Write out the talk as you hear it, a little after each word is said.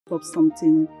up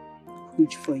something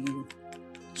huge for you.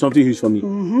 Something huge for me?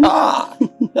 Mm-hmm.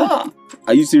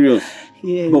 Are you serious?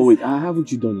 Yes. But wait,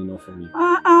 haven't you done enough for me?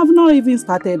 I've not even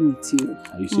started with you.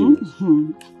 Are you serious?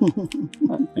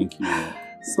 Mm-hmm. Thank you.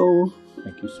 So,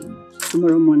 thank you so much.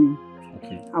 Tomorrow morning,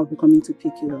 okay, I'll be coming to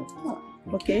pick you up.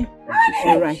 Okay?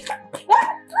 All right.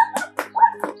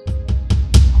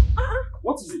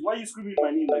 What is it? Why are you screaming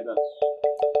my name like that?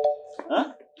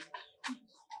 Huh?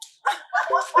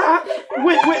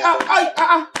 Wait,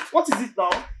 what is it now?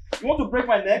 You want to break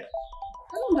my neck?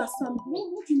 I don't understand.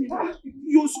 What do you mean?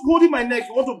 You're holding my neck.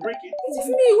 You want to break it? It is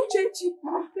me, Uchechi.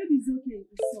 Baby's okay.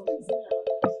 Sorry.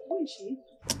 Where is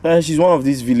she? She's one of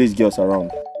these village girls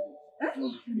around.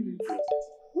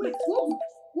 Wait,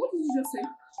 what did you just say?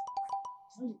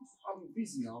 I'm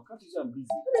busy now. Can't you say I'm busy?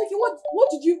 Emenike, what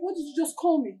did you just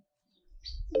call me?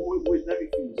 Wait, let me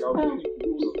finish.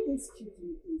 Excuse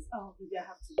me, please. Oh, baby, I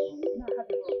have to go. I have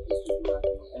a lot of things to do.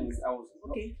 And I was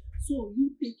okay, so you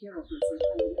take care of yourself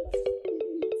and remember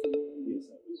yes,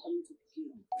 sir. I'm coming to pick you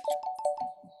up.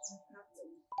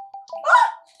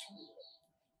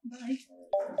 Bye.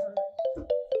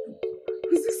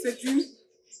 Is this a dream?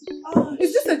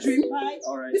 Is this a dream? Bye.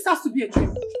 Alright. This has to be a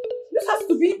dream. This has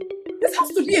to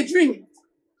be a dream.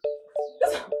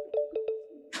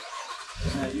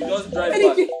 You just drive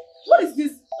Emenike, back. what is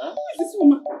this? Huh? Who is this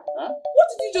woman? Huh? What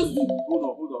did you just do? Hold on.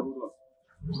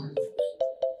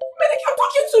 Emenike, I'm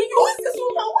talking to you. Who is this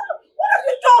woman? What have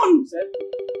you done?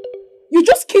 You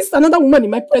just kissed another woman in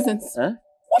my presence. Huh?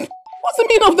 What's the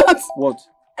meaning of that? What?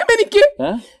 Emenike?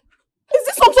 Huh? Is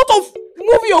this some sort of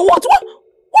movie or what?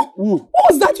 What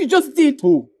was that you just did?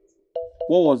 Who?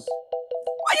 What was?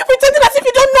 Why are you pretending as if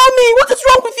you don't know me? What is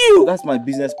wrong with you? That's my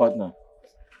business partner.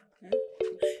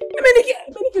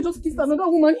 Emenike just kissed another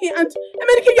woman here and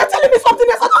Emenike, you're telling me something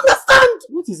else. I don't understand.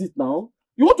 What is it now?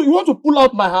 You want to pull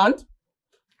out my hand?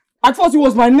 At first it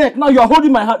was my neck. Now you are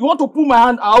holding my hand. You want to pull my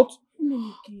hand out?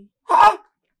 Emenike. Ha!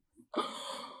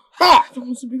 I don't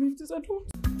want to believe this. I don't.